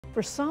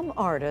For some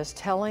artists,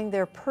 telling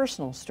their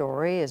personal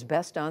story is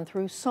best done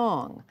through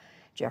song.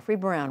 Jeffrey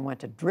Brown went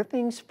to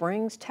Dripping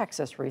Springs,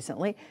 Texas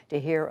recently to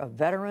hear a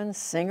veteran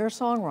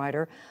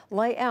singer-songwriter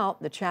lay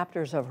out the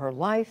chapters of her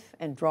life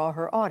and draw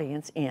her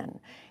audience in.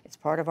 It's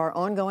part of our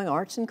ongoing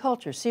arts and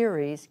culture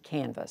series,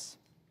 Canvas.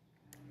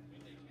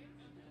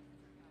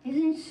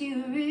 Isn't she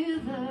a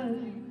river?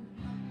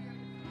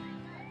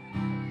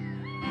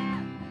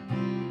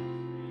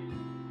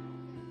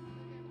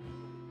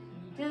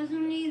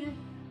 Doesn't need a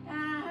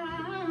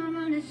dime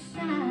on the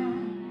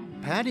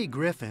side. Patty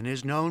Griffin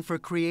is known for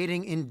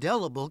creating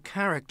indelible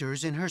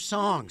characters in her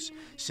songs,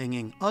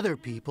 singing other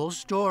people's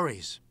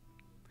stories.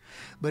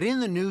 But in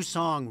the new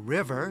song,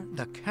 River,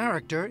 the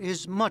character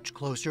is much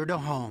closer to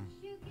home.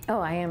 Oh,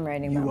 I am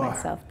writing about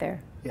myself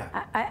there. Yeah.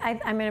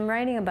 I mean, I'm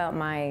writing about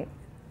my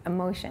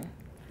emotion.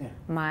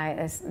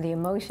 Yeah. The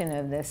emotion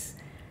of this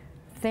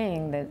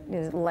thing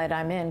that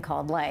I'm in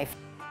called life.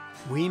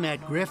 We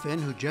met Griffin,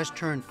 who just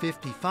turned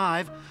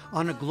 55,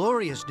 on a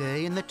glorious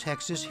day in the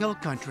Texas Hill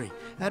Country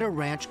at a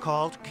ranch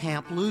called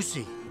Camp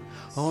Lucy,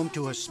 home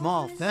to a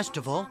small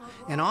festival,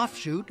 an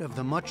offshoot of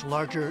the much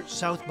larger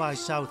South by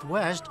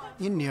Southwest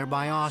in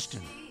nearby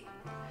Austin.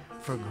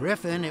 For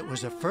Griffin, it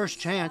was a first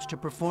chance to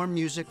perform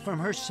music from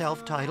her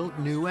self-titled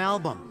new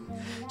album,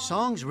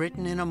 songs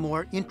written in a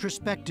more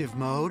introspective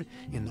mode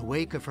in the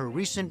wake of her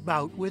recent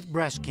bout with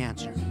breast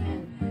cancer.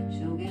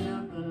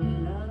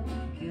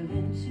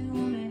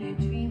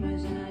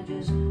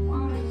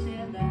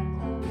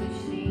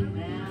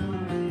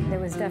 There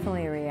was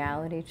definitely a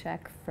reality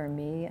check for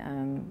me.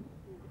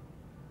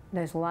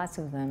 There's lots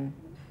of them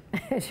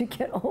as you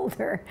get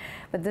older,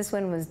 but this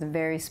one was the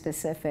very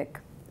specific.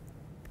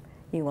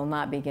 You will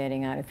not be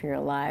getting out if you're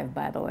alive,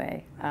 by the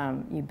way.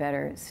 You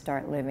better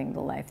start living the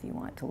life you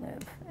want to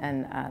live,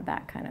 and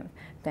that kind of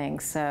thing.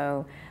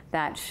 So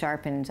that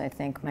sharpened, I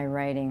think, my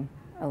writing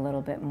a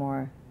little bit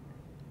more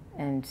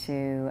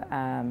into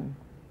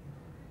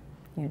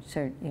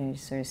sort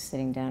of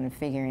sitting down and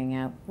figuring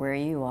out where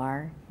you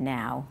are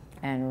now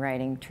and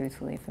writing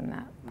truthfully from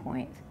that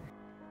point.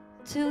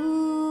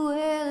 To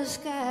where the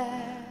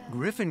sky.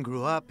 Griffin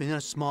grew up in a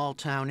small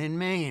town in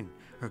Maine.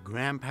 Her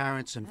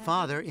grandparents and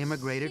father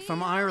immigrated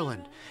from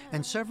Ireland,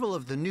 and several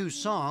of the new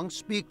songs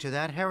speak to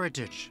that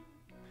heritage.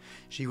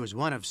 She was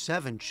one of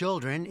 7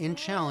 children in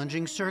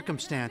challenging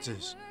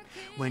circumstances.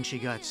 When she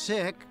got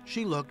sick,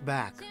 she looked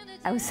back.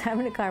 I was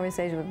having a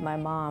conversation with my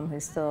mom,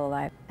 who's still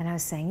alive, and I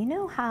was saying, you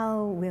know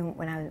how we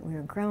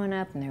were growing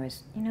up and there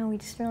was, we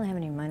just didn't really have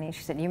any money?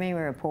 She said, you mean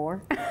we were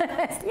poor?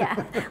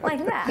 Yeah,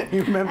 like that.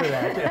 You remember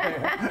that,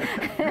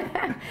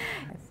 yeah.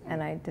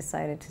 And I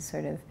decided to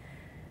sort of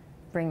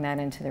bring that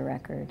into the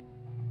record.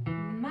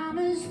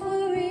 Mama's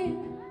worried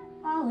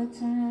all the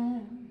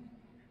time.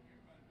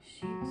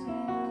 She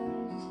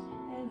tells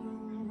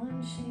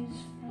everyone she's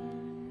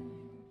fine.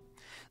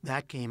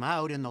 That came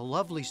out in the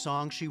lovely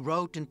song she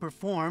wrote and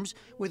performs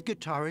with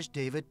guitarist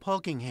David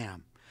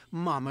Polkingham,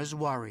 Mama's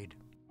Worried.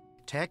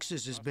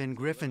 Texas has been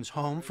Griffin's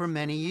home for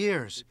many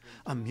years,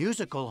 a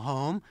musical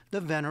home, the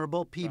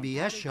venerable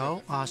PBS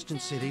show Austin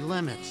City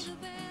Limits.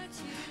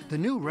 The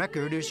new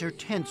record is her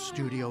 10th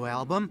studio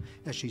album,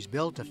 as she's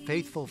built a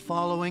faithful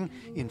following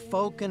in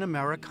folk and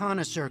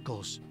Americana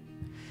circles.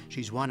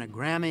 She's won a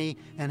Grammy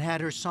and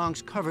had her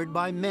songs covered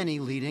by many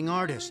leading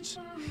artists.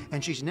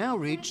 And she's now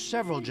reached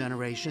several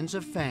generations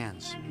of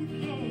fans.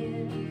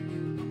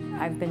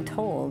 I've been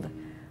told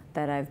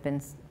that I've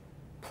been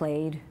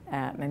played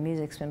at, my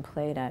music's been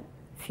played at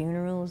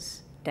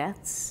funerals,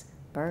 deaths,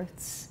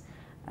 births,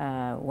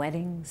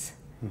 weddings.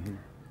 Mm-hmm.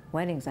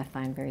 Weddings I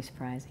find very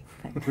surprising.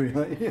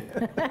 Really?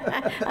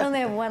 I only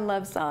have one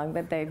love song,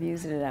 but they've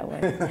used it at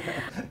weddings.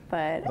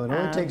 But well, it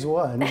only takes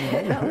one.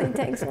 It only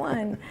takes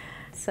one.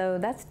 So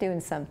that's doing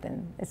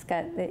something. It's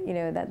got,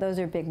 those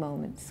are big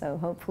moments. So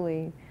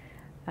hopefully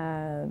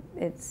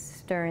it's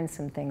stirring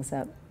some things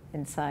up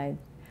inside.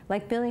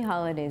 Like Billie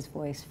Holiday's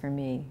voice for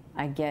me,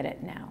 I get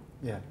it now.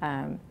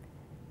 Yeah.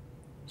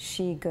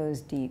 She goes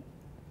deep,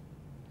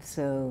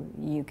 so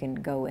you can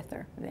go with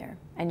her there.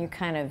 And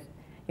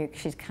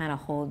she's kind of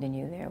holding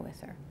you there with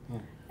her. Yeah.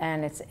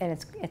 And it's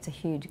a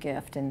huge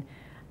gift, and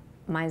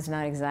mine's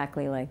not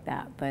exactly like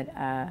that, but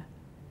I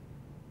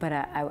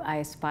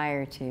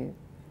aspire to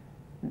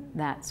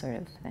that sort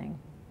of thing.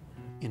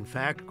 In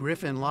fact,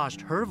 Griffin lost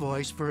her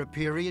voice for a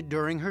period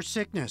during her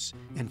sickness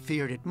and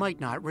feared it might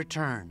not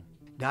return.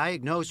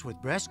 Diagnosed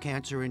with breast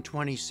cancer in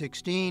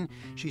 2016,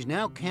 she's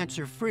now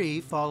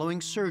cancer-free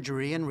following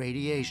surgery and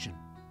radiation.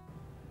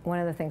 One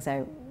of the things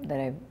that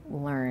I've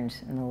learned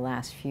in the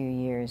last few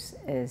years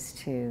is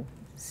to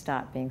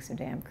stop being so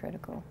damn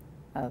critical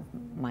of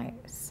my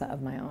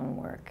own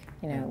work.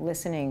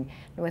 Listening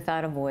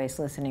without a voice,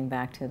 listening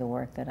back to the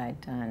work that I'd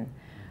done,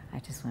 I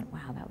just went,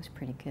 wow, that was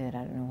pretty good. I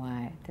don't know why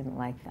I didn't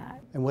like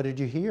that. And what did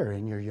you hear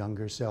in your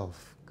younger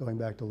self, going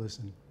back to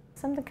listen?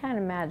 Something kind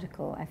of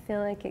magical. I feel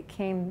like it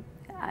came,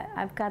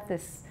 I've got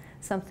this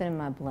something in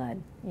my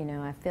blood.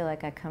 I feel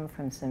like I come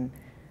from some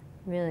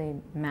really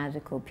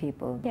magical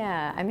people.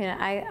 Yeah, I mean,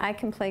 I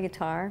can play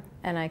guitar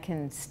and I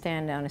can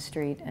stand down a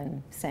street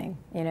and sing,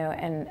 you know,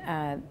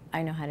 and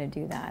I know how to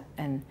do that.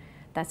 And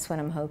that's what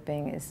I'm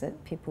hoping, is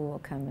that people will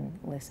come and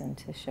listen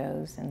to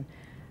shows. And,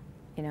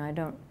 you know, I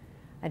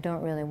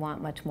don't really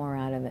want much more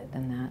out of it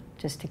than that,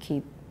 just to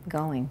keep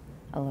going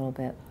a little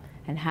bit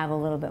and have a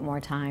little bit more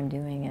time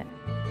doing it.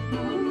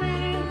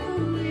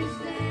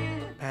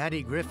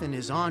 Patty Griffin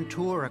is on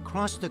tour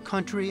across the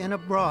country and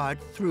abroad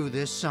through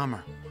this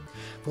summer.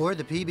 For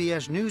the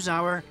PBS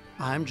NewsHour,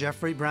 I'm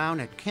Jeffrey Brown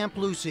at Camp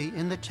Lucy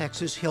in the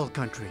Texas Hill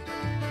Country.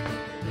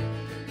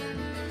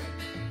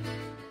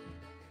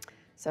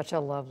 Such a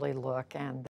lovely look. And